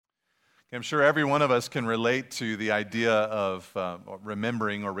I'm sure every one of us can relate to the idea of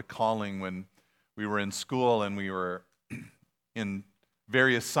remembering or recalling when we were in school and we were in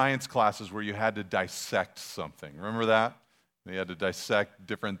various science classes where you had to dissect something. Remember that? You had to dissect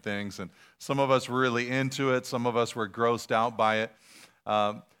different things, and some of us were really into it, some of us were grossed out by it.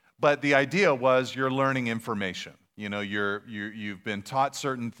 But the idea was you're learning information. You know, you've been taught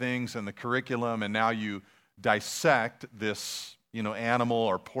certain things in the curriculum, and now you dissect this animal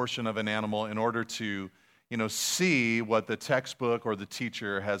or portion of an animal in order to, see what the textbook or the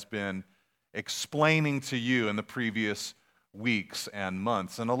teacher has been explaining to you in the previous weeks and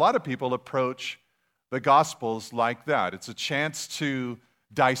months. And a lot of people approach the Gospels like that. It's a chance to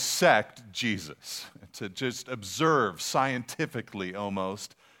dissect Jesus, to just observe scientifically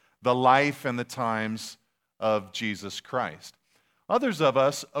almost the life and the times of Jesus Christ. Others of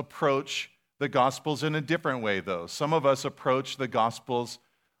us approach the Gospels in a different way, though. Some of us approach the Gospels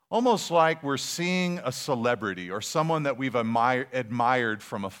almost like we're seeing a celebrity or someone that we've admired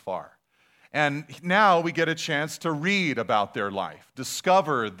from afar. And now we get a chance to read about their life,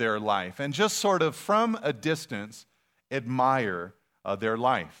 discover their life, and just sort of from a distance admire their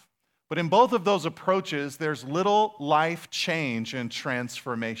life. But in both of those approaches, there's little life change and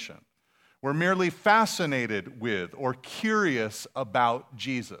transformation. We're merely fascinated with or curious about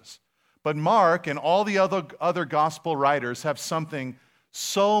Jesus. But Mark and all the other gospel writers have something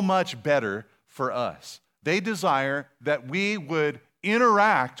so much better for us. They desire that we would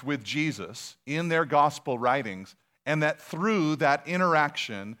interact with Jesus in their gospel writings, and that through that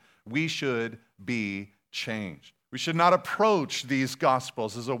interaction, we should be changed. We should not approach these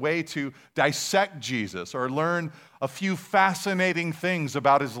gospels as a way to dissect Jesus or learn a few fascinating things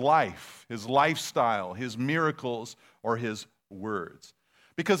about his life, his lifestyle, his miracles, or his words.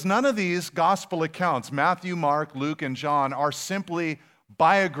 Because none of these gospel accounts, Matthew, Mark, Luke, and John, are simply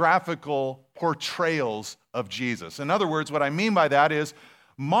biographical portrayals of Jesus. In other words, what I mean by that is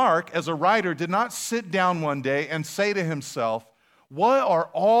Mark, as a writer, did not sit down one day and say to himself, what are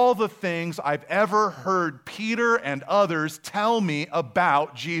all the things I've ever heard Peter and others tell me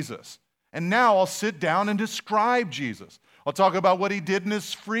about Jesus? And now I'll sit down and describe Jesus. I'll talk about what he did in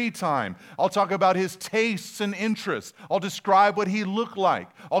his free time. I'll talk about his tastes and interests. I'll describe what he looked like.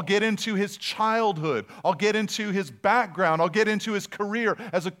 I'll get into his childhood. I'll get into his background. I'll get into his career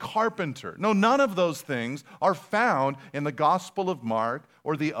as a carpenter. No, none of those things are found in the Gospel of Mark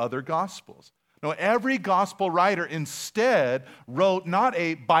or the other Gospels. No, every gospel writer instead wrote not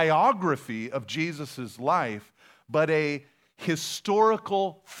a biography of Jesus' life, but a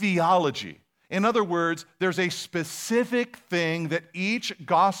historical theology. In other words, there's a specific thing that each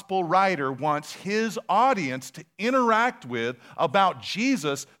gospel writer wants his audience to interact with about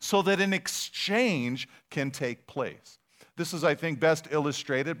Jesus so that an exchange can take place. This is, I think, best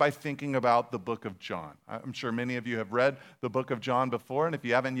illustrated by thinking about the book of John. I'm sure many of you have read the book of John before, and if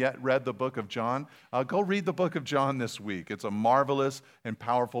you haven't yet read the book of John, go read the book of John this week. It's a marvelous and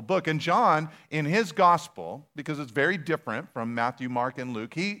powerful book. And John, in his gospel, because it's very different from Matthew, Mark, and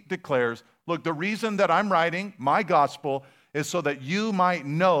Luke, he declares, look, the reason that I'm writing my gospel is so that you might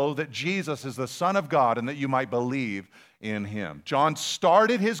know that Jesus is the Son of God and that you might believe in him. John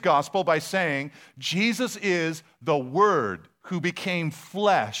started his gospel by saying, Jesus is the Word who became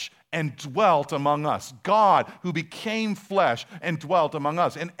flesh and dwelt among us. God who became flesh and dwelt among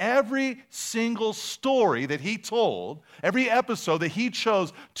us. And every single story that he told, every episode that he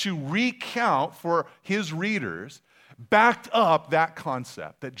chose to recount for his readers, backed up that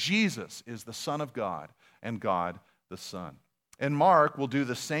concept that Jesus is the Son of God and God the Son. And Mark will do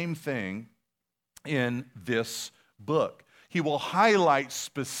the same thing in this book. He will highlight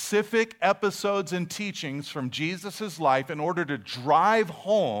specific episodes and teachings from Jesus' life in order to drive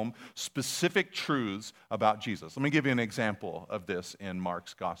home specific truths about Jesus. Let me give you an example of this in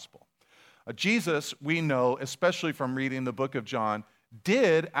Mark's gospel. Jesus, we know, especially from reading the book of John,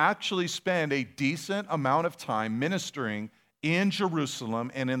 did actually spend a decent amount of time ministering in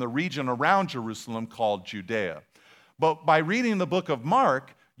Jerusalem and in the region around Jerusalem called Judea. But by reading the book of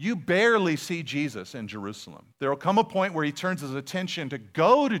Mark, you barely see Jesus in Jerusalem. There will come a point where he turns his attention to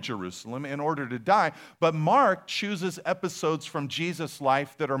go to Jerusalem in order to die, but Mark chooses episodes from Jesus'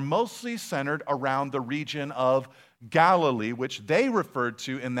 life that are mostly centered around the region of Galilee, which they referred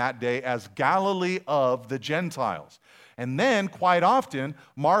to in that day as Galilee of the Gentiles. And then, quite often,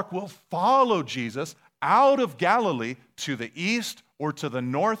 Mark will follow Jesus out of Galilee to the east or to the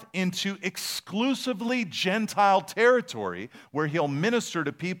north into exclusively Gentile territory where he'll minister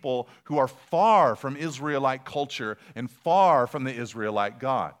to people who are far from Israelite culture and far from the Israelite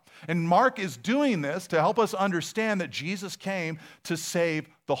God. And Mark is doing this to help us understand that Jesus came to save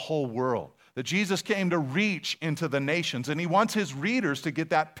the whole world, that Jesus came to reach into the nations, and he wants his readers to get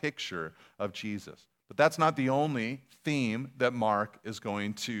that picture of Jesus. But that's not the only theme that Mark is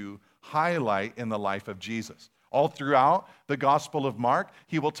going to highlight in the life of Jesus. All throughout the Gospel of Mark,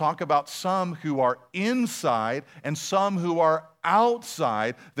 he will talk about some who are inside and some who are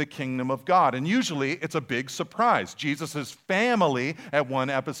outside the kingdom of God. And usually it's a big surprise. Jesus' family at one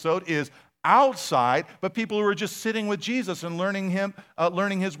episode is outside, but people who are just sitting with Jesus and learning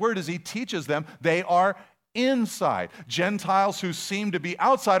his word as he teaches them, they are inside. Gentiles who seem to be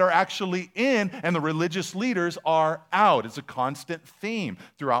outside are actually in, and the religious leaders are out. It's a constant theme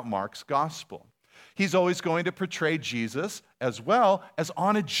throughout Mark's gospel. He's always going to portray Jesus as well as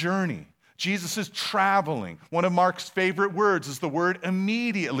on a journey. Jesus is traveling. One of Mark's favorite words is the word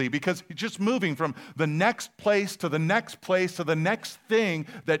immediately, because he's just moving from the next place to the next place to the next thing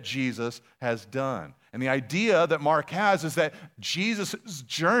that Jesus has done. And the idea that Mark has is that Jesus'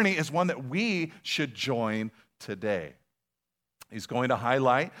 journey is one that we should join today. He's going to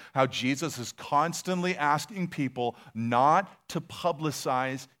highlight how Jesus is constantly asking people not to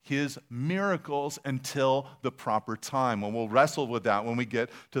publicize his miracles until the proper time. And we'll wrestle with that when we get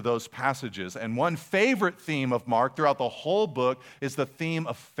to those passages. And one favorite theme of Mark throughout the whole book is the theme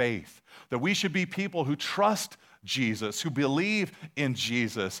of faith, that we should be people who trust Jesus, who believe in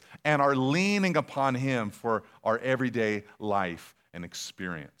Jesus, and are leaning upon him for our everyday life and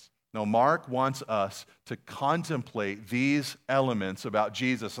experience. Now, Mark wants us to contemplate these elements about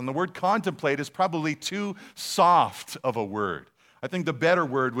Jesus. And the word contemplate is probably too soft of a word. I think the better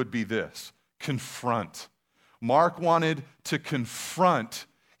word would be this: confront. Mark wanted to confront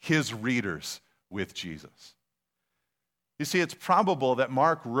his readers with Jesus. You see, it's probable that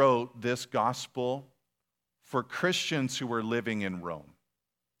Mark wrote this gospel for Christians who were living in Rome.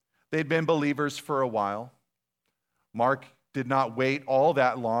 They'd been believers for a while. Mark did not wait all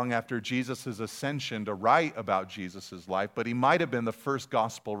that long after Jesus' ascension to write about Jesus' life, but he might have been the first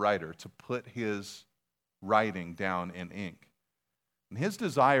gospel writer to put his writing down in ink. And his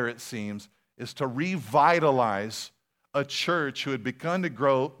desire, it seems, is to revitalize a church who had begun to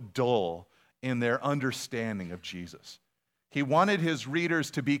grow dull in their understanding of Jesus. He wanted his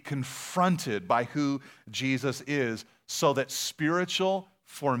readers to be confronted by who Jesus is so that spiritual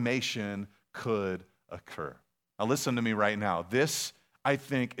formation could occur. Now listen to me right now. This, I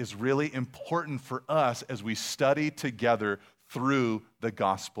think, is really important for us as we study together through the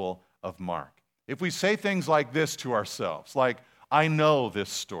Gospel of Mark. If we say things like this to ourselves, like, I know this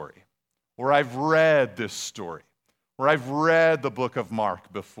story, or I've read this story, or I've read the book of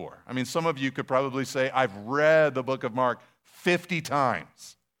Mark before. I mean, some of you could probably say, I've read the book of Mark 50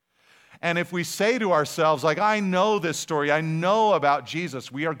 times. And if we say to ourselves, like, I know this story, I know about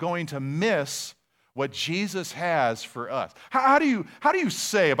Jesus, we are going to miss what Jesus has for us. How do you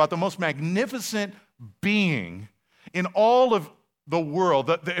say about the most magnificent being in all of the world,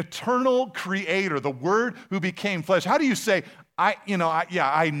 the eternal creator, the Word who became flesh? How do you say, I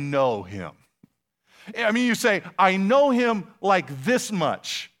know him? I mean, you say, I know him like this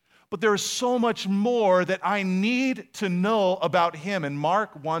much, but there is so much more that I need to know about him. And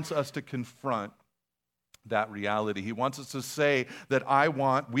Mark wants us to confront that reality. He wants us to say that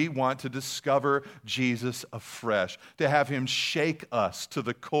we want to discover Jesus afresh, to have him shake us to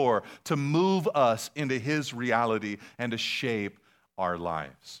the core, to move us into his reality and to shape our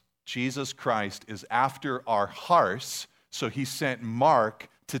lives. Jesus Christ is after our hearts, so he sent Mark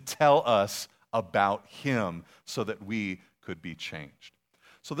to tell us about him so that we could be changed.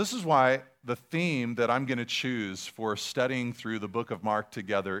 So this is why the theme that I'm going to choose for studying through the book of Mark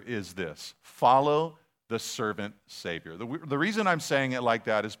together is this: follow the servant Savior. The reason I'm saying it like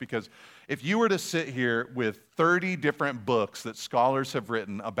that is because if you were to sit here with 30 different books that scholars have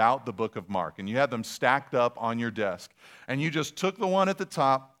written about the book of Mark, and you had them stacked up on your desk, and you just took the one at the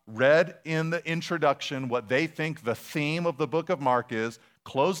top, read in the introduction what they think the theme of the book of Mark is,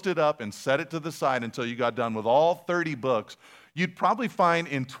 closed it up and set it to the side until you got done with all 30 books, you'd probably find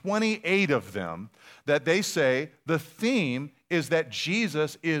in 28 of them that they say the theme is that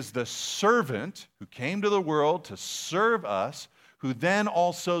Jesus is the servant who came to the world to serve us, who then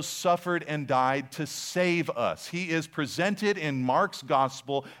also suffered and died to save us. He is presented in Mark's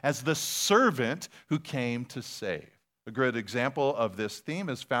gospel as the servant who came to save. A good example of this theme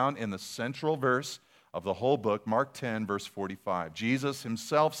is found in the central verse of the whole book, Mark 10, verse 45. Jesus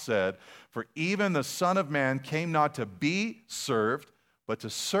himself said, "For even the Son of Man came not to be served, but to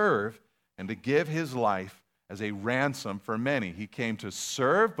serve and to give his life as a ransom for many." He came to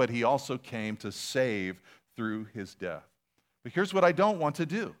serve, but he also came to save through his death. But here's what I don't want to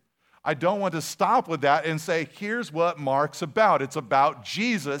do. I don't want to stop with that and say, here's what Mark's about. It's about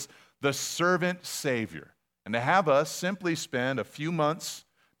Jesus, the servant Savior. And to have us simply spend a few months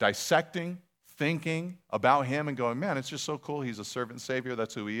dissecting, thinking about him and going, man, it's just so cool. He's a servant Savior.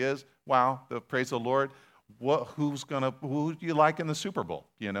 That's who he is. Wow, praise the Lord. Who do you like in the Super Bowl?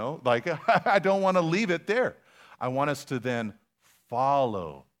 You know, like I don't want to leave it there. I want us to then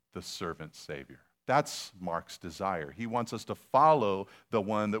follow the servant Savior. That's Mark's desire. He wants us to follow the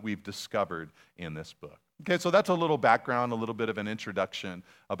one that we've discovered in this book. Okay, so that's a little background, a little bit of an introduction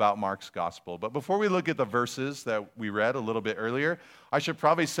about Mark's gospel. But before we look at the verses that we read a little bit earlier, I should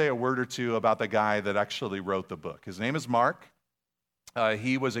probably say a word or two about the guy that actually wrote the book. His name is Mark.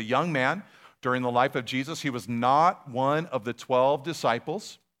 He was a young man during the life of Jesus. He was not one of the 12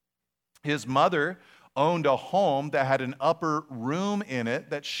 disciples. His mother owned a home that had an upper room in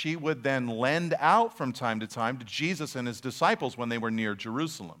it that she would then lend out from time to time to Jesus and his disciples when they were near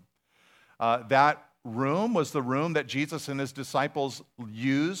Jerusalem. That room was the room that Jesus and his disciples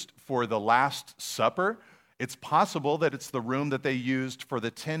used for the Last Supper. It's possible that it's the room that they used for the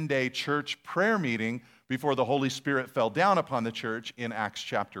 10-day church prayer meeting before the Holy Spirit fell down upon the church in Acts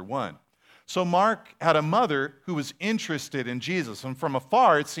chapter 1. So Mark had a mother who was interested in Jesus, and from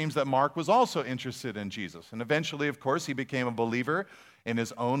afar it seems that Mark was also interested in Jesus. And eventually, of course, he became a believer in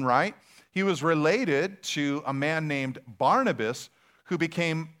his own right. He was related to a man named Barnabas, who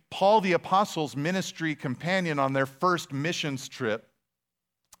became Paul the Apostle's ministry companion on their first missions trip,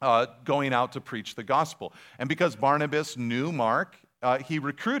 going out to preach the gospel. And because Barnabas knew Mark, he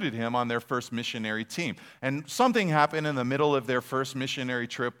recruited him on their first missionary team. And something happened in the middle of their first missionary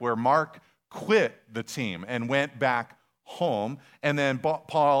trip where Mark quit the team and went back home. And then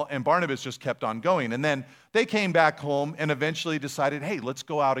Paul and Barnabas just kept on going. And then they came back home and eventually decided, hey, let's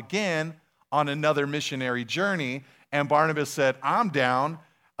go out again on another missionary journey. And Barnabas said, I'm down.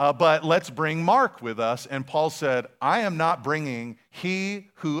 But let's bring Mark with us. And Paul said, I am not bringing he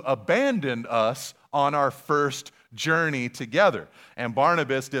who abandoned us on our first journey together. And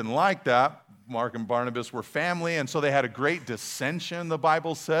Barnabas didn't like that. Mark and Barnabas were family, and so they had a great dissension, the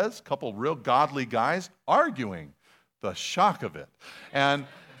Bible says. A couple real godly guys arguing. The shock of it. And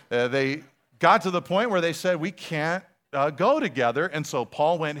they got to the point where they said, we can't go together. And so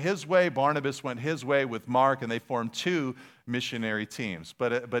Paul went his way, Barnabas went his way with Mark, and they formed two missionary teams.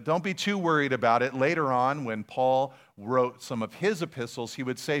 But don't be too worried about it. Later on, when Paul wrote some of his epistles, he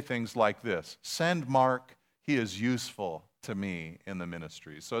would say things like this: send Mark, he is useful to me in the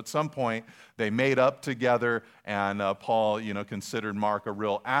ministry. So at some point, they made up together, and Paul, considered Mark a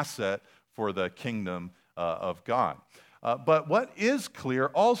real asset for the kingdom of God. But what is clear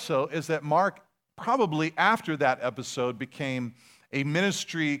also is that Mark, probably after that episode, became a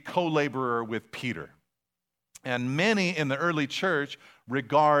ministry co-laborer with Peter. And many in the early church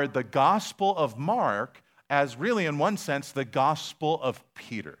regard the gospel of Mark as really, in one sense, the gospel of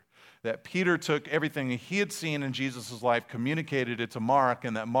Peter. That Peter took everything he had seen in Jesus' life, communicated it to Mark,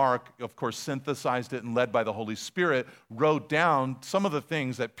 and that Mark, of course, synthesized it and, led by the Holy Spirit, wrote down some of the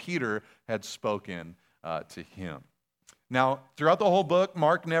things that Peter had spoken to him. Now, throughout the whole book,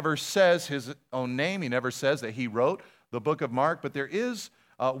 Mark never says his own name. He never says that he wrote the book of Mark, but there is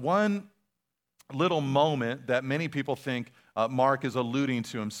one little moment that many people think Mark is alluding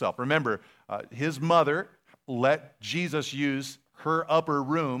to himself. Remember, his mother let Jesus use her upper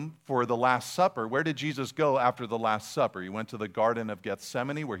room for the Last Supper. Where did Jesus go after the Last Supper? He went to the Garden of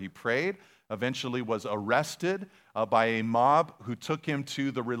Gethsemane where he prayed, eventually was arrested by a mob who took him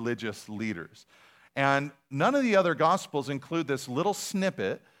to the religious leaders. And none of the other Gospels include this little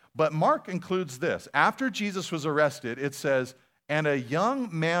snippet, but Mark includes this. After Jesus was arrested, it says, and a young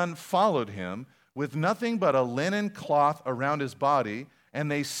man followed him with nothing but a linen cloth around his body, and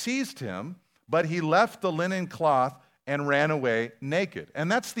they seized him, but he left the linen cloth and ran away naked.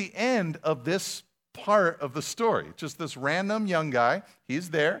 And that's the end of this part of the story. Just this random young guy, he's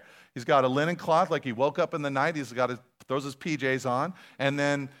there, he's got a linen cloth, like he woke up in the night, throws his PJs on, and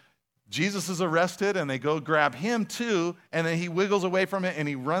then Jesus is arrested, and they go grab him too, and then he wiggles away from it, and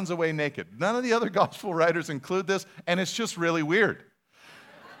he runs away naked. None of the other gospel writers include this, and it's just really weird.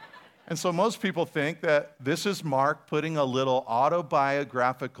 And so most people think that this is Mark putting a little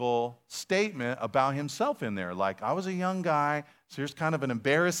autobiographical statement about himself in there. Like, I was a young guy, so here's kind of an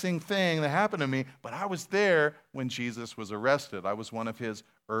embarrassing thing that happened to me, but I was there when Jesus was arrested. I was one of his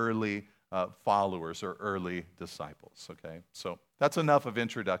early followers or early disciples, okay? So that's enough of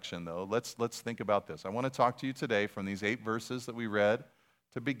introduction, though. Let's think about this. I want to talk to you today from these 8 verses that we read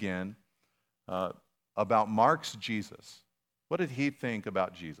to begin about Mark's Jesus. What did he think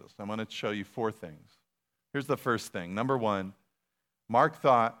about Jesus? I'm going to show you 4 things. Here's the first thing. Number 1, Mark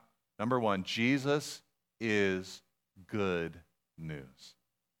thought Number one, Jesus is good news.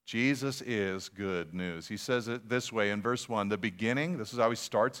 Jesus is good news. He says it this way in verse 1, the beginning, this is how he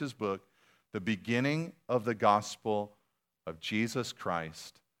starts his book, the beginning of the gospel of Jesus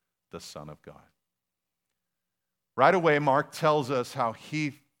Christ, the Son of God. Right away, Mark tells us how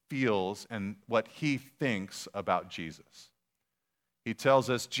he feels and what he thinks about Jesus. He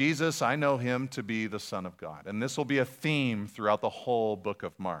tells us, Jesus, I know him to be the Son of God. And this will be a theme throughout the whole book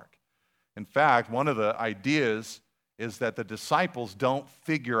of Mark. In fact, one of the ideas is that the disciples don't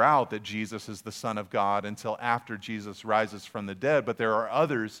figure out that Jesus is the Son of God until after Jesus rises from the dead, but there are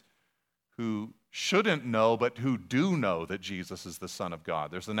others who shouldn't know, but who do know that Jesus is the Son of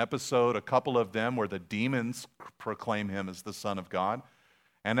God. There's an episode, a couple of them, where the demons proclaim him as the Son of God.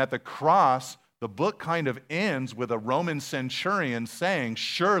 And at the cross, the book kind of ends with a Roman centurion saying,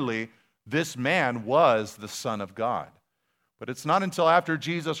 surely this man was the Son of God. But it's not until after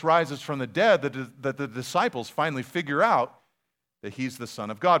Jesus rises from the dead that the disciples finally figure out that he's the Son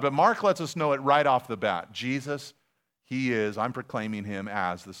of God. But Mark lets us know it right off the bat. Jesus, I'm proclaiming him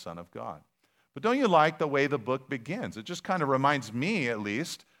as the Son of God. But don't you like the way the book begins? It just kind of reminds me, at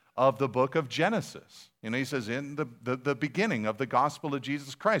least, of the book of Genesis. You know, he says, in the beginning of the gospel of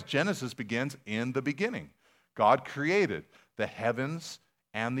Jesus Christ. Genesis begins in the beginning. God created the heavens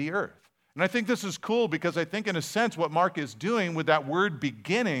and the earth. And I think this is cool because I think in a sense what Mark is doing with that word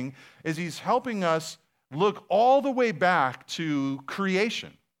beginning is he's helping us look all the way back to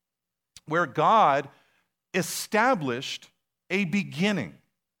creation, where God established a beginning.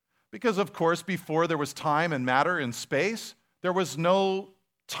 Because of course, before there was time and matter and space, there was no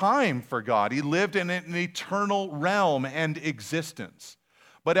time for God. He lived in an eternal realm and existence.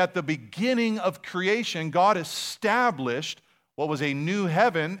 But at the beginning of creation, God established what was a new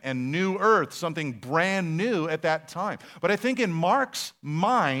heaven and new earth, something brand new at that time. But I think in Mark's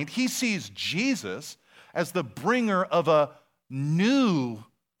mind, he sees Jesus as the bringer of a new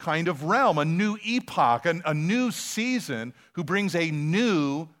kind of realm, a new epoch, a new season, who brings a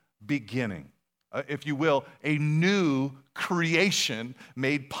new beginning, if you will, a new creation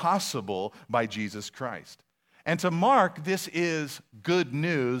made possible by Jesus Christ. And to Mark, this is good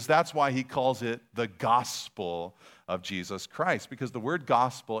news. That's why he calls it the gospel of Jesus Christ, because the word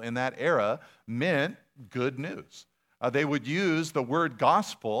gospel in that era meant good news. They would use the word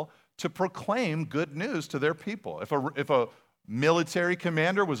gospel to proclaim good news to their people. If a military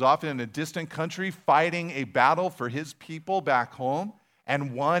commander was often in a distant country fighting a battle for his people back home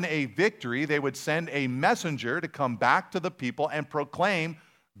and won a victory, they would send a messenger to come back to the people and proclaim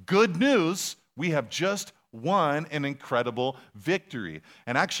good news. We have just won an incredible victory.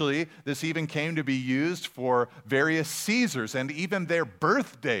 And actually, this even came to be used for various Caesars and even their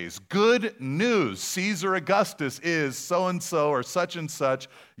birthdays. Good news. Caesar Augustus is so-and-so or such and such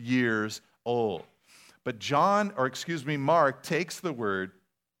years old. But Mark takes the word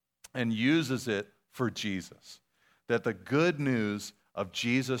and uses it for Jesus, that the good news of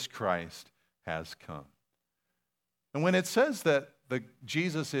Jesus Christ has come. And when it says that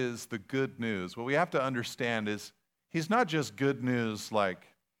Jesus is the good news, what we have to understand is he's not just good news like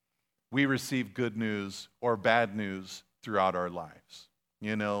we receive good news or bad news throughout our lives.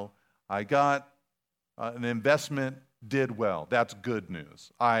 You know, I got an investment, did well. That's good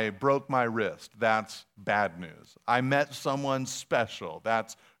news. I broke my wrist. That's bad news. I met someone special.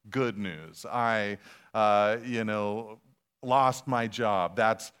 That's good news. I, lost my job.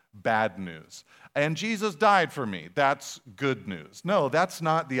 That's bad news. And Jesus died for me. That's good news. No, that's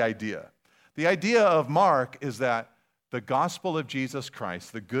not the idea. The idea of Mark is that the gospel of Jesus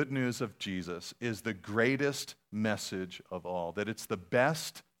Christ, the good news of Jesus, is the greatest message of all, that it's the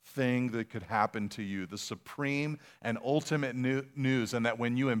best thing that could happen to you, the supreme and ultimate news, and that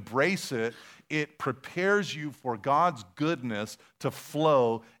when you embrace it, it prepares you for God's goodness to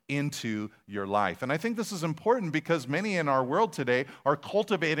flow into your life. And I think this is important because many in our world today are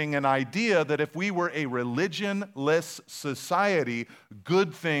cultivating an idea that if we were a religionless society,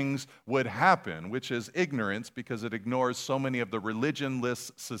 good things would happen, which is ignorance because it ignores so many of the religionless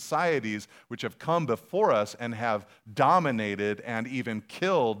societies which have come before us and have dominated and even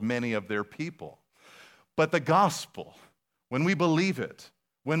killed many of their people. But the gospel, when we believe it,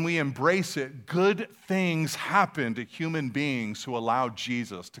 when we embrace it, good things happen to human beings who allow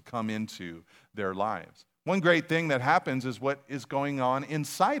Jesus to come into their lives. One great thing that happens is what is going on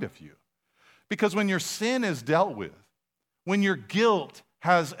inside of you. Because when your sin is dealt with, when your guilt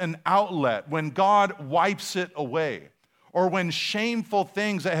has an outlet, when God wipes it away, or when shameful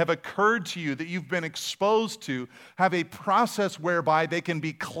things that have occurred to you that you've been exposed to have a process whereby they can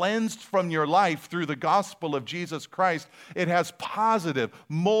be cleansed from your life through the gospel of Jesus Christ, it has positive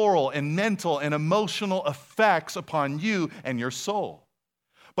moral and mental and emotional effects upon you and your soul.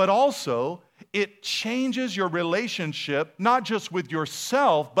 But also, it changes your relationship, not just with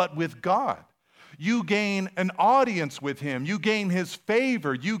yourself, but with God. You gain an audience with Him. You gain His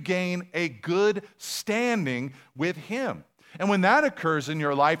favor. You gain a good standing with Him. And when that occurs in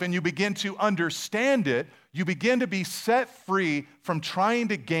your life and you begin to understand it, you begin to be set free from trying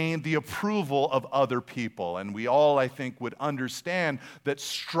to gain the approval of other people. And we all, I think, would understand that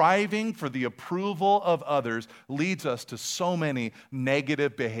striving for the approval of others leads us to so many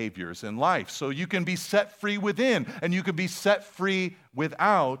negative behaviors in life. So you can be set free within and you can be set free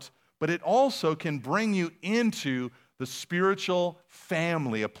without, but it also can bring you into the spiritual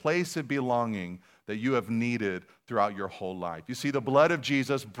family, a place of belonging that you have needed throughout your whole life. You see, the blood of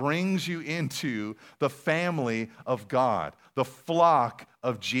Jesus brings you into the family of God, the flock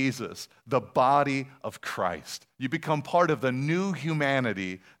of Jesus, the body of Christ. You become part of the new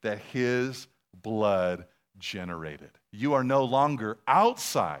humanity that His blood generated. You are no longer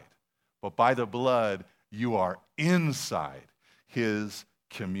outside, but by the blood, you are inside His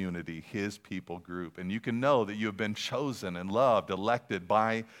community, His people group. And you can know that you have been chosen and loved, elected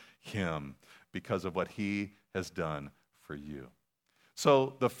by Him because of what He has done for you.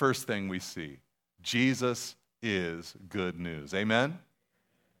 So the first thing we see, Jesus is good news. Amen?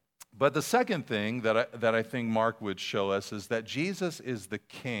 But the second thing that I think Mark would show us is that Jesus is the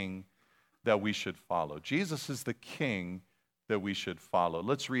King that we should follow. Jesus is the King that we should follow.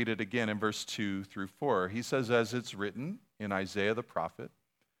 Let's read it again in verse 2 through 4. He says, as it's written in Isaiah the prophet,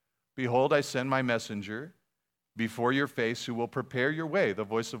 "Behold, I send my messenger before your face who will prepare your way, the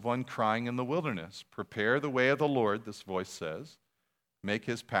voice of one crying in the wilderness. Prepare the way of the Lord," this voice says, "make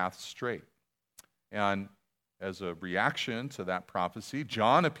His path straight." And as a reaction to that prophecy,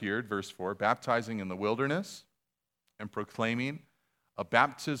 John appeared, verse 4, baptizing in the wilderness and proclaiming a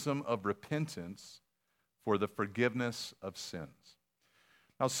baptism of repentance for the forgiveness of sins.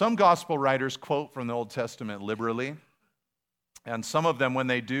 Now, some gospel writers quote from the Old Testament liberally, and some of them, when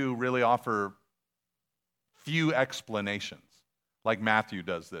they do, really offer few explanations, like Matthew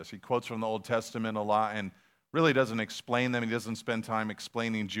does this. He quotes from the Old Testament a lot and really doesn't explain them. He doesn't spend time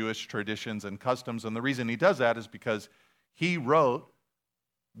explaining Jewish traditions and customs, and the reason he does that is because he wrote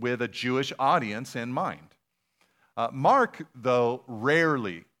with a Jewish audience in mind. Mark, though,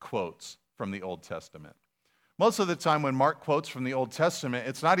 rarely quotes from the Old Testament. Most of the time when Mark quotes from the Old Testament,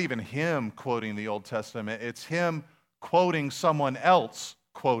 it's not even him quoting the Old Testament, it's him quoting someone else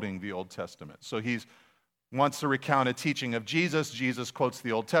quoting the Old Testament. So he wants to recount a teaching of Jesus. Jesus quotes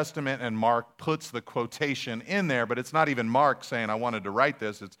the Old Testament, and Mark puts the quotation in there, but it's not even Mark saying, I wanted to write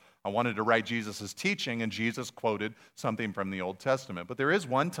this. It's, I wanted to write Jesus' teaching, and Jesus quoted something from the Old Testament. But there is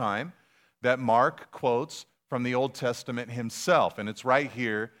one time that Mark quotes from the Old Testament himself, and it's right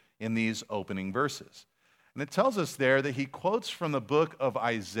here in these opening verses. And it tells us there that he quotes from the book of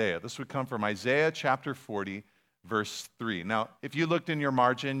Isaiah. This would come from Isaiah chapter 40, verse 3. Now, if you looked in your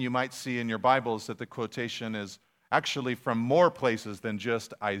margin, you might see in your Bibles that the quotation is actually from more places than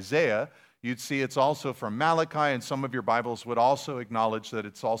just Isaiah. You'd see it's also from Malachi, and some of your Bibles would also acknowledge that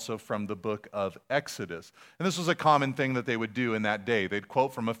it's also from the book of Exodus. And this was a common thing that they would do in that day. They'd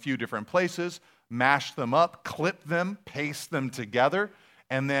quote from a few different places, mash them up, clip them, paste them together,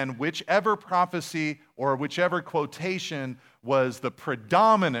 and then whichever prophecy or whichever quotation was the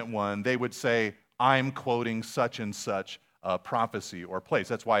predominant one, they would say, I'm quoting such and such prophecy or place.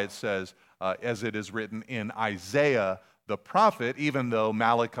 That's why it says, as it is written in Isaiah the prophet, even though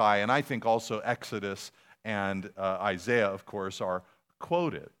Malachi and I think also Exodus and Isaiah, of course, are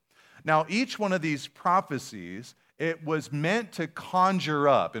quoted. Now, each one of these prophecies, it was meant to conjure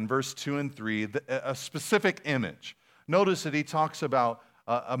up, in verse 2 and 3, a specific image. Notice that he talks about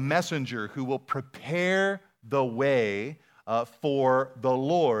a messenger who will prepare the way for the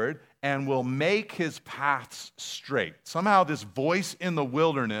Lord and will make His paths straight. Somehow this voice in the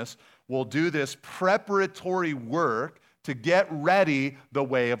wilderness will do this preparatory work to get ready the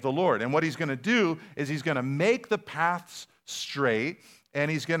way of the Lord. And what He's going to do is He's going to make the paths straight,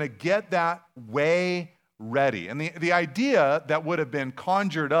 and He's going to get that way ready. And the idea that would have been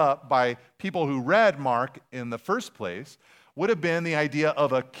conjured up by people who read Mark in the first place would have been the idea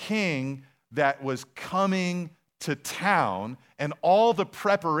of a king that was coming to town and all the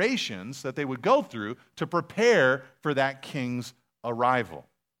preparations that they would go through to prepare for that king's arrival.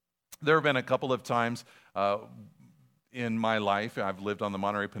 There have been a couple of times in my life, I've lived on the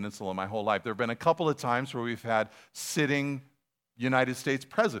Monterey Peninsula my whole life, there have been a couple of times where we've had sitting United States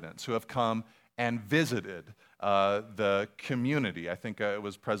presidents who have come and visited the community. I think it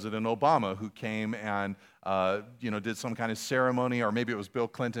was President Obama who came and did some kind of ceremony, or maybe it was Bill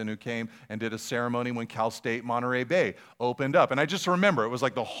Clinton who came and did a ceremony when Cal State Monterey Bay opened up. And I just remember it was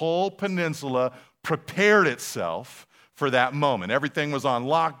like the whole peninsula prepared itself for that moment. Everything was on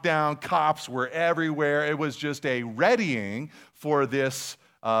lockdown. Cops were everywhere. It was just a readying for this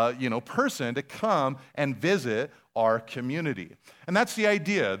person to come and visit our community. And that's the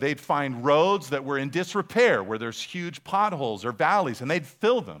idea. They'd find roads that were in disrepair, where there's huge potholes or valleys, and they'd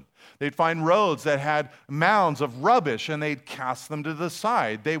fill them. They'd find roads that had mounds of rubbish, and they'd cast them to the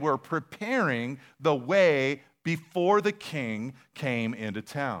side. They were preparing the way before the king came into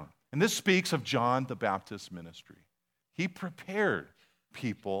town. And this speaks of John the Baptist's ministry. He prepared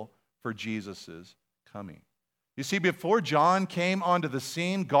people for Jesus' coming. You see, before John came onto the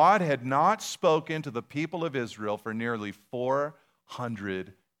scene, God had not spoken to the people of Israel for nearly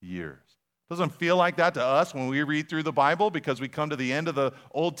 400 years. Doesn't feel like that to us when we read through the Bible, because we come to the end of the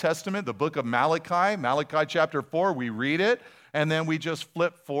Old Testament, the book of Malachi chapter 4, we read it, and then we just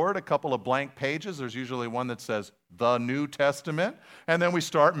flip forward a couple of blank pages. There's usually one that says the New Testament, and then we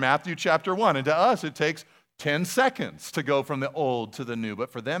start Matthew chapter 1. And to us, it takes 10 seconds to go from the old to the new,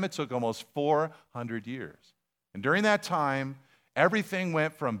 but for them, it took almost 400 years. And during that time, everything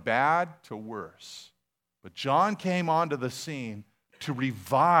went from bad to worse. But John came onto the scene to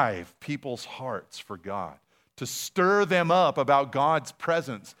revive people's hearts for God, to stir them up about God's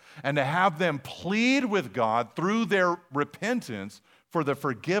presence, and to have them plead with God through their repentance for the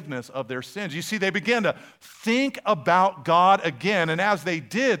forgiveness of their sins. You see, they began to think about God again, and as they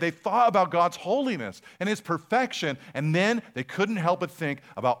did, they thought about God's holiness and His perfection, and then they couldn't help but think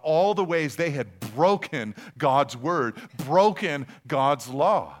about all the ways they had broken God's word, broken God's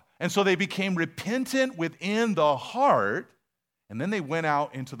law. And so they became repentant within the heart, and then they went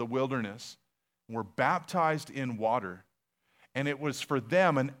out into the wilderness and were baptized in water. And it was for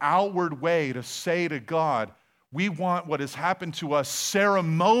them an outward way to say to God, we want what has happened to us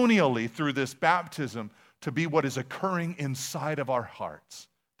ceremonially through this baptism to be what is occurring inside of our hearts,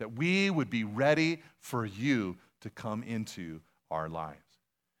 that we would be ready for you to come into our lives.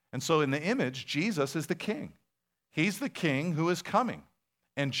 And so in the image, Jesus is the king. He's the king who is coming.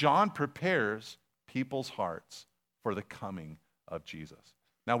 And John prepares people's hearts for the coming of Jesus.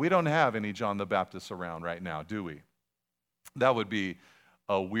 Now, we don't have any John the Baptist around right now, do we? That would be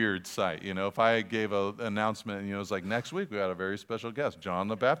a weird sight. If I gave an announcement, it was like, next week we got a very special guest. John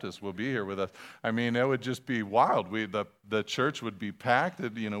the Baptist will be here with us. I mean, it would just be wild. The church would be packed.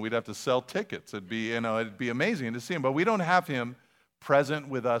 We'd have to sell tickets. It'd be amazing to see him. But we don't have him present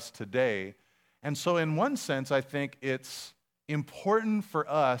with us today. And so in one sense, I think it's important for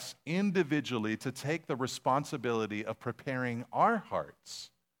us individually to take the responsibility of preparing our hearts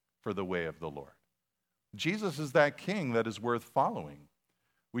for the way of the Lord. Jesus is that king that is worth following.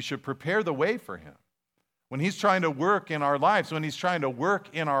 We should prepare the way for him. When he's trying to work in our lives, when he's trying to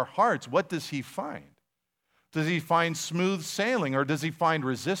work in our hearts, what does he find? Does he find smooth sailing, or does he find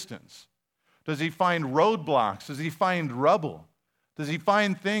resistance? Does he find roadblocks? Does he find rubble? Does he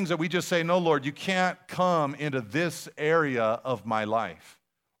find things that we just say, no, Lord, you can't come into this area of my life?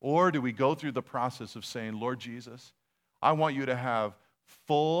 Or do we go through the process of saying, Lord Jesus, I want you to have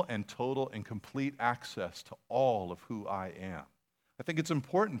full and total and complete access to all of who I am? I think it's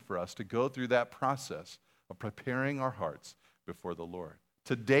important for us to go through that process of preparing our hearts before the Lord,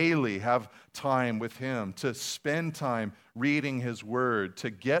 to daily have time with him, to spend time reading his word, to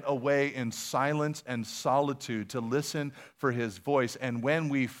get away in silence and solitude, to listen for his voice, and when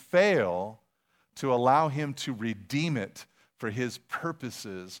we fail, to allow him to redeem it for his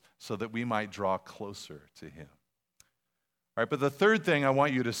purposes so that we might draw closer to him. All right, but the third thing I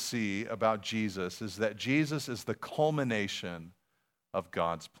want you to see about Jesus is that Jesus is the culmination of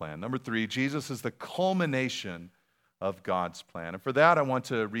God's plan. Number 3, Jesus is the culmination of God's plan. And for that, I want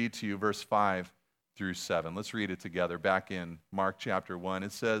to read to you verse 5 through 7. Let's read it together back in Mark chapter 1.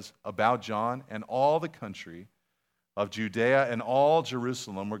 It says, about John and all the country of Judea and all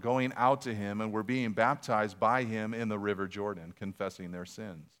Jerusalem were going out to him and were being baptized by him in the river Jordan, confessing their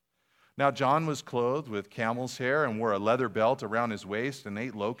sins. Now John was clothed with camel's hair and wore a leather belt around his waist and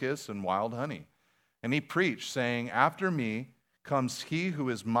ate locusts and wild honey. And he preached, saying, after me comes he who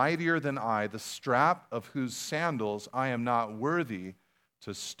is mightier than I, the strap of whose sandals I am not worthy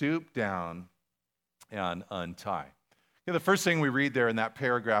to stoop down and untie. The first thing we read there in that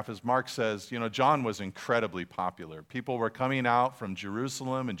paragraph is Mark says, John was incredibly popular. People were coming out from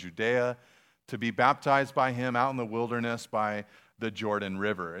Jerusalem and Judea to be baptized by him out in the wilderness by the Jordan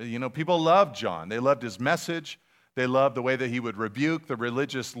River. You know, people loved John. They loved his message. They loved the way that he would rebuke the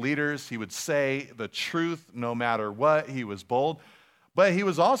religious leaders. He would say the truth no matter what. He was bold. But he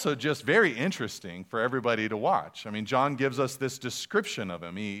was also just very interesting for everybody to watch. I mean, John gives us this description of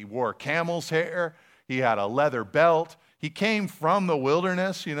him. He wore camel's hair. He had a leather belt. He came from the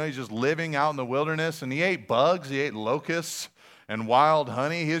wilderness. You know, he's just living out in the wilderness. And he ate bugs. He ate locusts and wild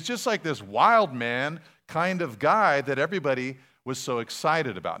honey. He was just like this wild man kind of guy that everybody was so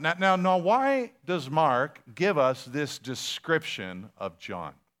excited about. Now, why does Mark give us this description of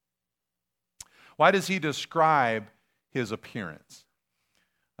John? Why does he describe his appearance?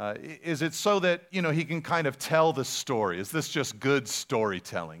 Is it so that, you know, he can kind of tell the story? Is this just good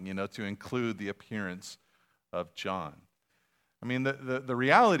storytelling, you know, to include the appearance of John? I mean, the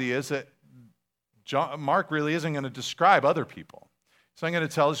reality is that Mark really isn't going to describe other people. He's not going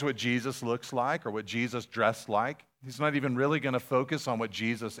to tell us what Jesus looks like or what Jesus dressed like. He's not even really going to focus on what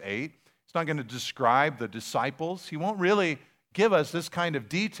Jesus ate. He's not going to describe the disciples. He won't really give us this kind of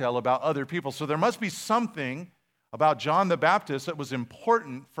detail about other people. So there must be something about John the Baptist that was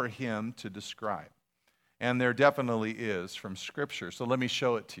important for him to describe. And there definitely is from Scripture. So let me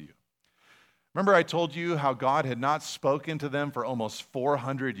show it to you. Remember I told you how God had not spoken to them for almost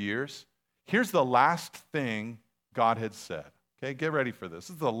 400 years? Here's the last thing God had said. Okay, get ready for this.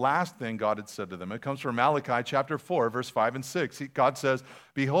 This is the last thing God had said to them. It comes from Malachi chapter 4, verse 5 and 6. God says,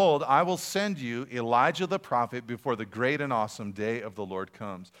 "Behold, I will send you Elijah the prophet before the great and awesome day of the Lord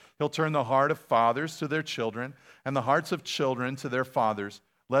comes. He'll turn the heart of fathers to their children and the hearts of children to their fathers,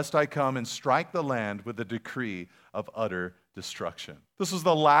 lest I come and strike the land with a decree of utter destruction." This is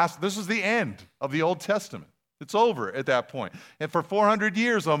the end of the Old Testament. It's over at that point. And for 400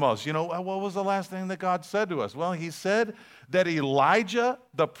 years almost, you know, what was the last thing that God said to us? Well, he said that Elijah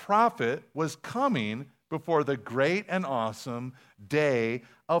the prophet was coming before the great and awesome day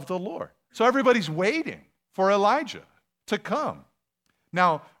of the Lord. So everybody's waiting for Elijah to come.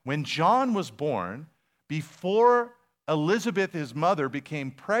 Now, when John was born, before Elizabeth, his mother,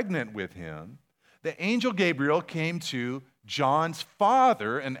 became pregnant with him, the angel Gabriel came to John's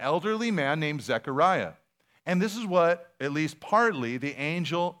father, an elderly man named Zechariah. And this is what, at least partly, the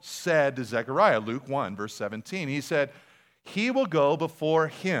angel said to Zechariah, Luke 1, verse 17. He said, "He will go before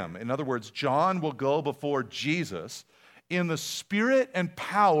him." In other words, John will go before Jesus in the spirit and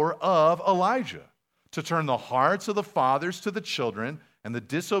power of Elijah to turn the hearts of the fathers to the children and the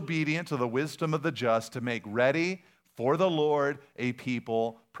disobedient to the wisdom of the just, to make ready for the Lord a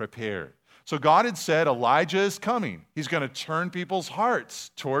people prepared. So God had said Elijah is coming. He's going to turn people's hearts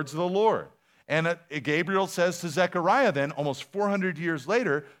towards the Lord. And Gabriel says to Zechariah then, almost 400 years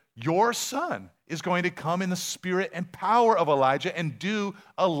later, your son is going to come in the spirit and power of Elijah and do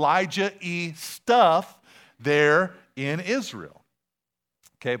Elijah-y stuff there in Israel.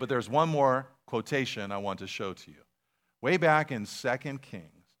 Okay, but there's one more quotation I want to show to you. Way back in 2 Kings,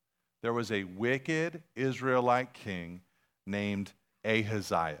 there was a wicked Israelite king named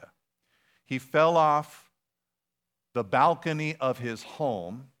Ahaziah. He fell off the balcony of his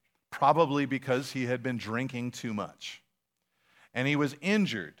home, probably because he had been drinking too much. And he was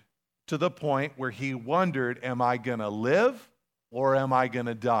injured to the point where he wondered, am I going to live or am I going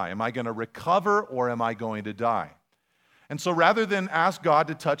to die? Am I going to recover or am I going to die? And so rather than ask God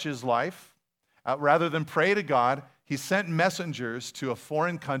to touch his life, rather than pray to God, he sent messengers to a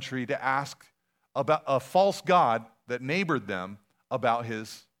foreign country to ask about a false god that neighbored them about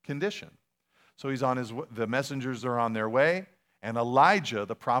his condition. So the messengers are on their way, and Elijah,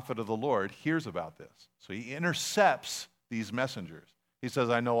 the prophet of the Lord, hears about this. So he intercepts these messengers. He says,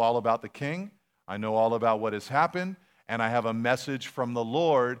 I know all about the king, I know all about what has happened, and I have a message from the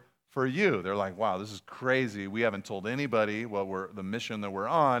Lord for you. They're like, wow, this is crazy. We haven't told anybody the mission that we're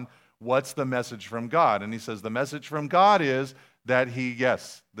on. What's the message from God? And he says, the message from God is that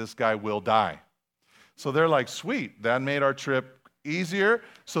this guy will die. So they're like, sweet, that made our trip easier.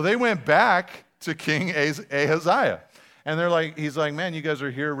 So they went back to King Ahaziah. And he's like, man, you guys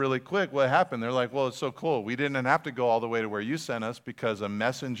are here really quick. What happened? They're like, well, it's so cool. We didn't have to go all the way to where you sent us because a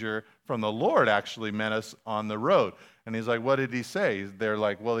messenger from the Lord actually met us on the road. And he's like, what did he say? They're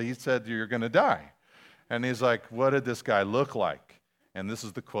like, well, he said you're going to die. And he's like, what did this guy look like? And this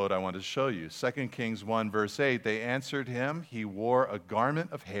is the quote I want to show you. 2 Kings 1, verse 8, they answered him, he wore a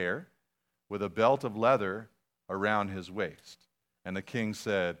garment of hair with a belt of leather around his waist. And the king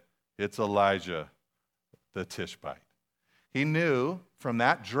said, it's Elijah the Tishbite. He knew from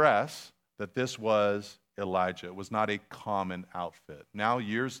that dress that this was Elijah. It was not a common outfit. Now,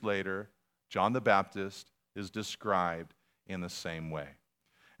 years later, John the Baptist is described in the same way.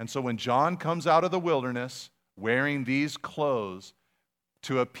 And so when John comes out of the wilderness wearing these clothes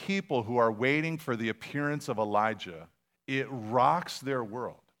to a people who are waiting for the appearance of Elijah, it rocks their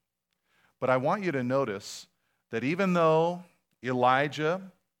world. But I want you to notice that even though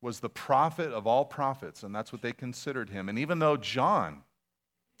Elijah was the prophet of all prophets, and that's what they considered him, and even though John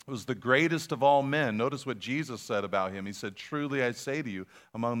was the greatest of all men, notice what Jesus said about him. He said, "Truly I say to you,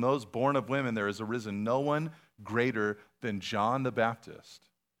 among those born of women there has arisen no one greater than John the Baptist."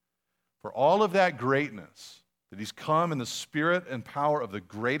 For all of that greatness, that he's come in the spirit and power of the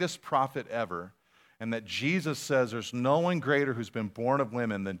greatest prophet ever, and that Jesus says there's no one greater who's been born of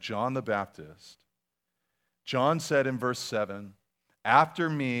women than John the Baptist. John said in verse 7, "After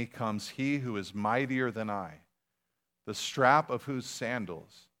me comes he who is mightier than I, the strap of whose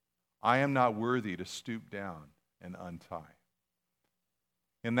sandals I am not worthy to stoop down and untie."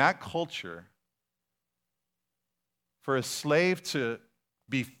 In that culture, for a slave to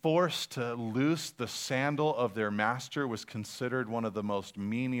be forced to loose the sandal of their master was considered one of the most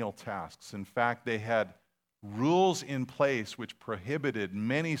menial tasks. In fact, they had rules in place which prohibited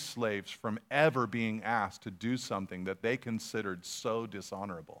many slaves from ever being asked to do something that they considered so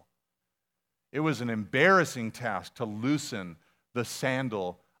dishonorable. It was an embarrassing task to loosen the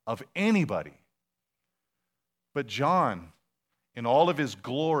sandal of anybody. But John, in all of his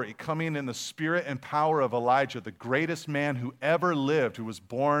glory, coming in the spirit and power of Elijah, the greatest man who ever lived, who was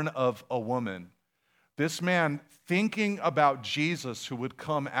born of a woman, this man thinking about Jesus who would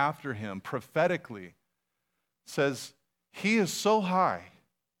come after him prophetically, says, he is so high,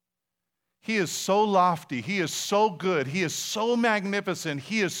 he is so lofty, he is so good, he is so magnificent,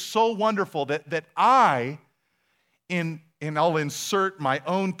 he is so wonderful that I, and I'll insert my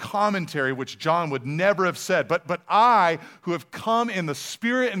own commentary, which John would never have said, but I, who have come in the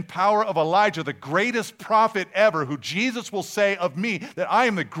spirit and power of Elijah, the greatest prophet ever, who Jesus will say of me that I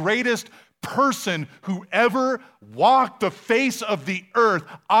am the greatest person who ever walked the face of the earth,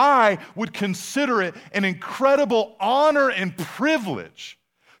 I would consider it an incredible honor and privilege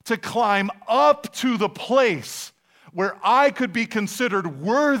to climb up to the place where I could be considered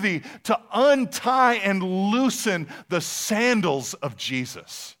worthy to untie and loosen the sandals of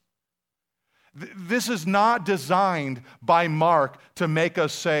Jesus. This is not designed by Mark to make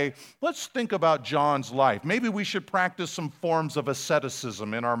us say, let's think about John's life. Maybe we should practice some forms of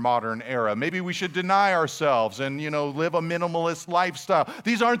asceticism in our modern era. Maybe we should deny ourselves and, live a minimalist lifestyle.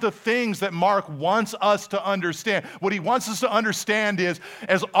 These aren't the things that Mark wants us to understand. What he wants us to understand is,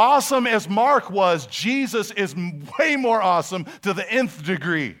 as awesome as Mark was, Jesus is way more awesome to the nth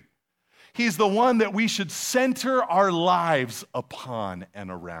degree. He's the one that we should center our lives upon and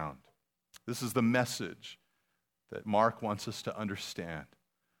around. This is the message that Mark wants us to understand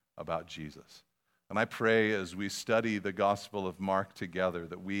about Jesus. And I pray as we study the Gospel of Mark together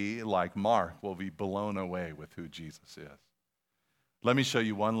that we, like Mark, will be blown away with who Jesus is. Let me show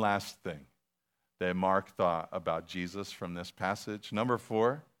you one last thing that Mark thought about Jesus from this passage. Number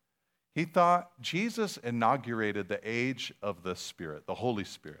 4, he thought Jesus inaugurated the age of the Spirit, the Holy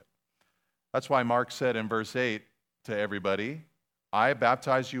Spirit. That's why Mark said in verse 8 to everybody, I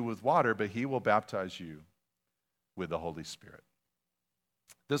baptize you with water, but he will baptize you with the Holy Spirit.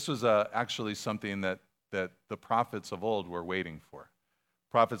 This was actually something that the prophets of old were waiting for.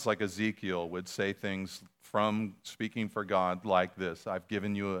 Prophets like Ezekiel would say things from speaking for God like this: I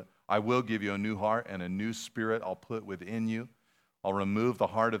will give you a new heart, and a new spirit I'll put within you. I'll remove the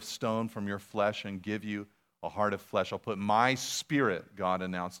heart of stone from your flesh and give you a heart of flesh. I'll put my spirit, God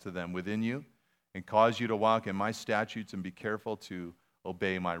announced to them, within you, and cause you to walk in my statutes and be careful to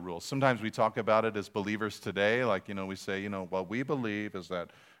obey my rules. Sometimes we talk about it as believers today, like, we say, what we believe is that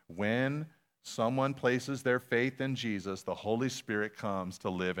when someone places their faith in Jesus, the Holy Spirit comes to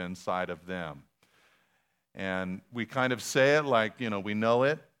live inside of them. And we kind of say it like, we know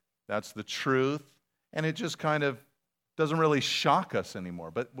it, that's the truth, and it just kind of doesn't really shock us anymore.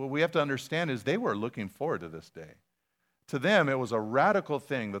 But what we have to understand is they were looking forward to this day. To them, it was a radical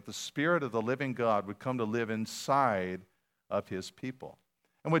thing that the Spirit of the living God would come to live inside of his people.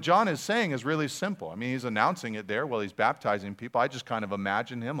 And what John is saying is really simple. I mean, he's announcing it there while he's baptizing people. I just kind of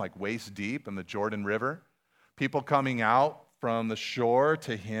imagine him like waist deep in the Jordan River, people coming out from the shore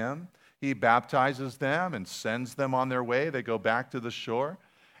to him. He baptizes them and sends them on their way. They go back to the shore.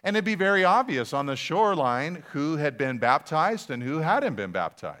 And it'd be very obvious on the shoreline who had been baptized and who hadn't been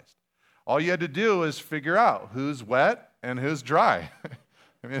baptized. All you had to do is figure out who's wet and who's dry.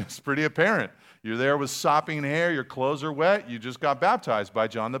 I mean, it's pretty apparent. You're there with sopping hair, your clothes are wet, you just got baptized by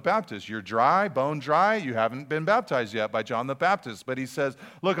John the Baptist. You're dry, bone dry, you haven't been baptized yet by John the Baptist. But he says,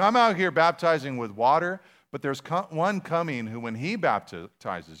 look, I'm out here baptizing with water, But there's one coming who, when he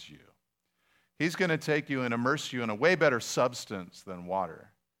baptizes you, he's going to take you and immerse you in a way better substance than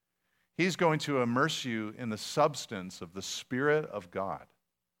water. He's going to immerse you in the substance of the Spirit of God,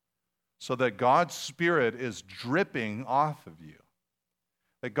 so that God's Spirit is dripping off of you,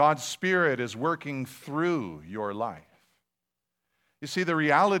 that God's Spirit is working through your life. You see, the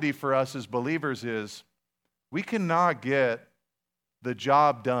reality for us as believers is we cannot get the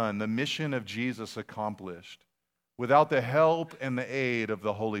job done, the mission of Jesus accomplished, without the help and the aid of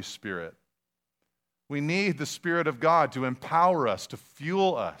the Holy Spirit. We need the Spirit of God to empower us, to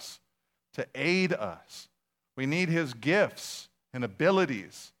fuel us, to aid us. We need His gifts and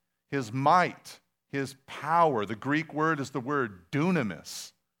abilities, His might, His power. The Greek word is the word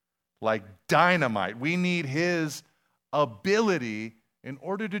dunamis, like dynamite. We need His ability in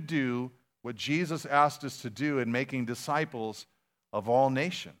order to do what Jesus asked us to do in making disciples of all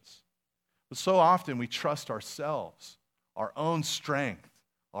nations. But so often we trust ourselves, our own strength,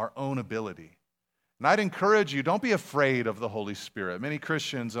 our own ability. And I'd encourage you, don't be afraid of the Holy Spirit. Many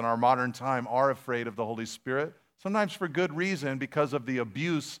Christians in our modern time are afraid of the Holy Spirit, sometimes for good reason, because of the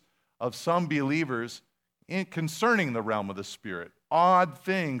abuse of some believers concerning the realm of the Spirit. Odd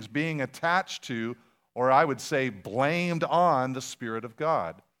things being attached to, or I would say blamed on, the Spirit of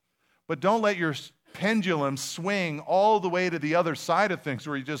God. But don't let your pendulum swing all the way to the other side of things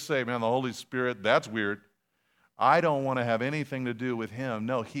where you just say, man, the Holy Spirit, that's weird. I don't want to have anything to do with Him.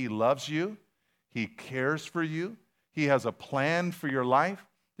 No, He loves you. He cares for you. He has a plan for your life.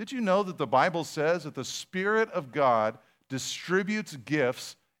 Did you know that the Bible says that the Spirit of God distributes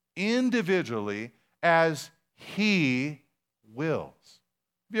gifts individually as He wills?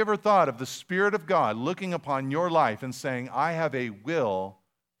 Have you ever thought of the Spirit of God looking upon your life and saying, I have a will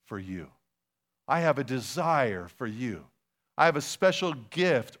for you. I have a desire for you. I have a special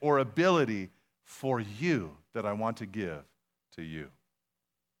gift or ability for you that I want to give to you.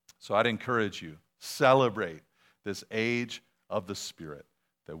 So I'd encourage you, celebrate this age of the Spirit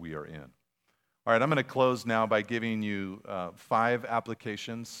that we are in. All right, I'm going to close now by giving you 5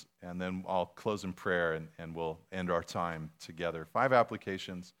 applications, and then I'll close in prayer and we'll end our time together. 5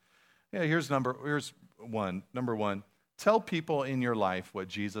 applications. Yeah, here's one. Number 1, tell people in your life what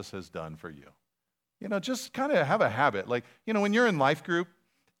Jesus has done for you. You know, just kind of have a habit. Like, you know, when you're in life group,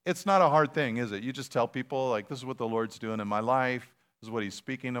 it's not a hard thing, is it? You just tell people, like, this is what the Lord's doing in my life. This is what He's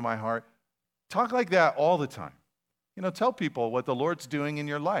speaking to my heart. Talk like that all the time. You know, tell people what the Lord's doing in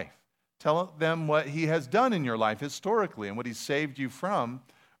your life. Tell them what He has done in your life historically and what He's saved you from,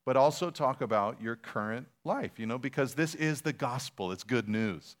 but also talk about your current life, you know, because this is the gospel. It's good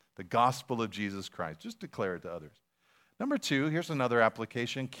news, the gospel of Jesus Christ. Just declare it to others. Number 2, here's another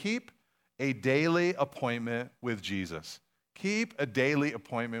application. Keep a daily appointment with Jesus. Keep a daily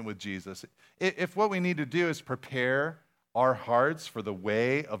appointment with Jesus. If what we need to do is prepare our hearts for the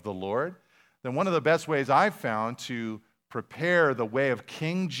way of the Lord, then one of the best ways I've found to prepare the way of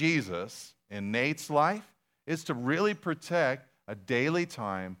King Jesus in Nate's life is to really protect a daily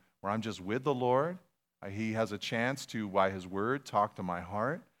time where I'm just with the Lord. He has a chance to, by His word, talk to my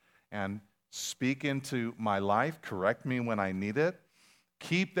heart and speak into my life, correct me when I need it.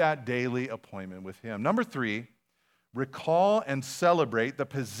 Keep that daily appointment with Him. Number 3, recall and celebrate the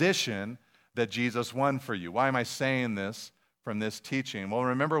position that Jesus won for you. Why am I saying this from this teaching? Well,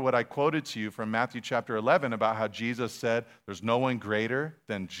 remember what I quoted to you from Matthew chapter 11 about how Jesus said, there's no one greater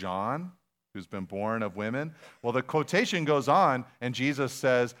than John, who's been born of women. Well, the quotation goes on, and Jesus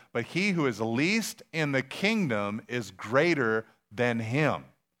says, but he who is least in the kingdom is greater than him.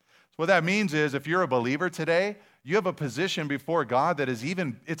 So what that means is, if you're a believer today, you have a position before God that is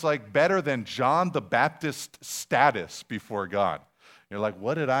it's like better than John the Baptist status before God. You're like,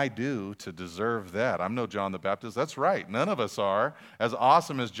 what did I do to deserve that? I'm no John the Baptist. That's right. None of us are as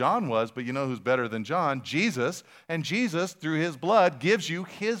awesome as John was, but you know who's better than John? Jesus. And Jesus, through His blood, gives you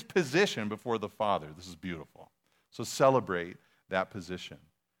His position before the Father. This is beautiful. So celebrate that position.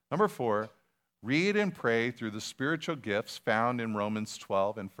 Number 4, read and pray through the spiritual gifts found in Romans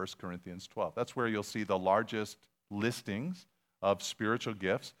 12 and 1 Corinthians 12. That's where you'll see the largest listings of spiritual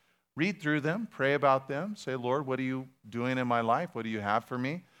gifts. Read through them, pray about them, say, Lord, what are you doing in my life? What do you have for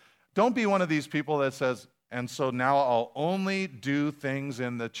me? Don't be one of these people that says, and so now I'll only do things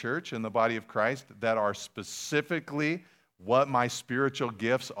in the church, in the body of Christ, that are specifically what my spiritual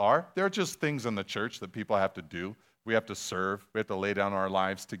gifts are. They're just things in the church that people have to do. We have to serve. We have to lay down our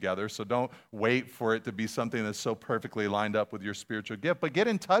lives together. So don't wait for it to be something that's so perfectly lined up with your spiritual gift, but get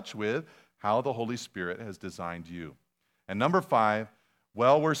in touch with how the Holy Spirit has designed you. And number 5,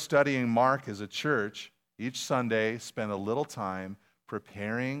 while we're studying Mark as a church, each Sunday spend a little time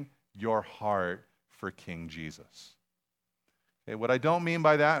preparing your heart for King Jesus. Okay, what I don't mean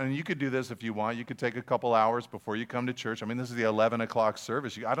by that, and you could do this if you want, you could take a couple hours before you come to church. I mean, this is the 11 o'clock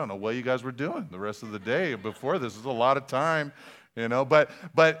service. I don't know what you guys were doing the rest of the day before this. Is a lot of time,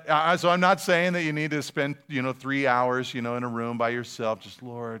 so I'm not saying that you need to spend, 3 hours, in a room by yourself. Just,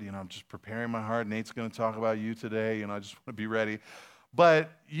 Lord, I'm just preparing my heart. Nate's going to talk about you today. I just want to be ready. But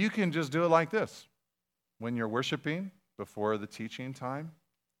you can just do it like this. When you're worshiping before the teaching time,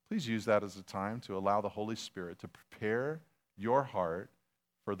 please use that as a time to allow the Holy Spirit to prepare your heart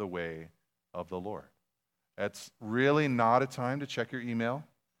for the way of the Lord. It's really not a time to check your email.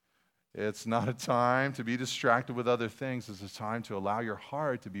 It's not a time to be distracted with other things. It's a time to allow your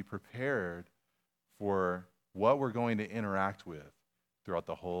heart to be prepared for what we're going to interact with throughout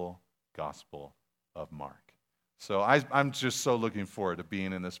the whole Gospel of Mark. So I'm just so looking forward to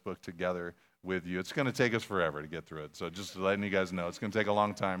being in this book together with you. It's going to take us forever to get through it. So just letting you guys know, it's going to take a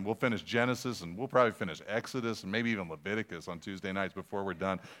long time. We'll finish Genesis, and we'll probably finish Exodus, and maybe even Leviticus on Tuesday nights before we're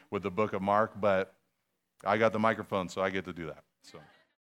done with the book of Mark. But I got the microphone, so I get to do that. So.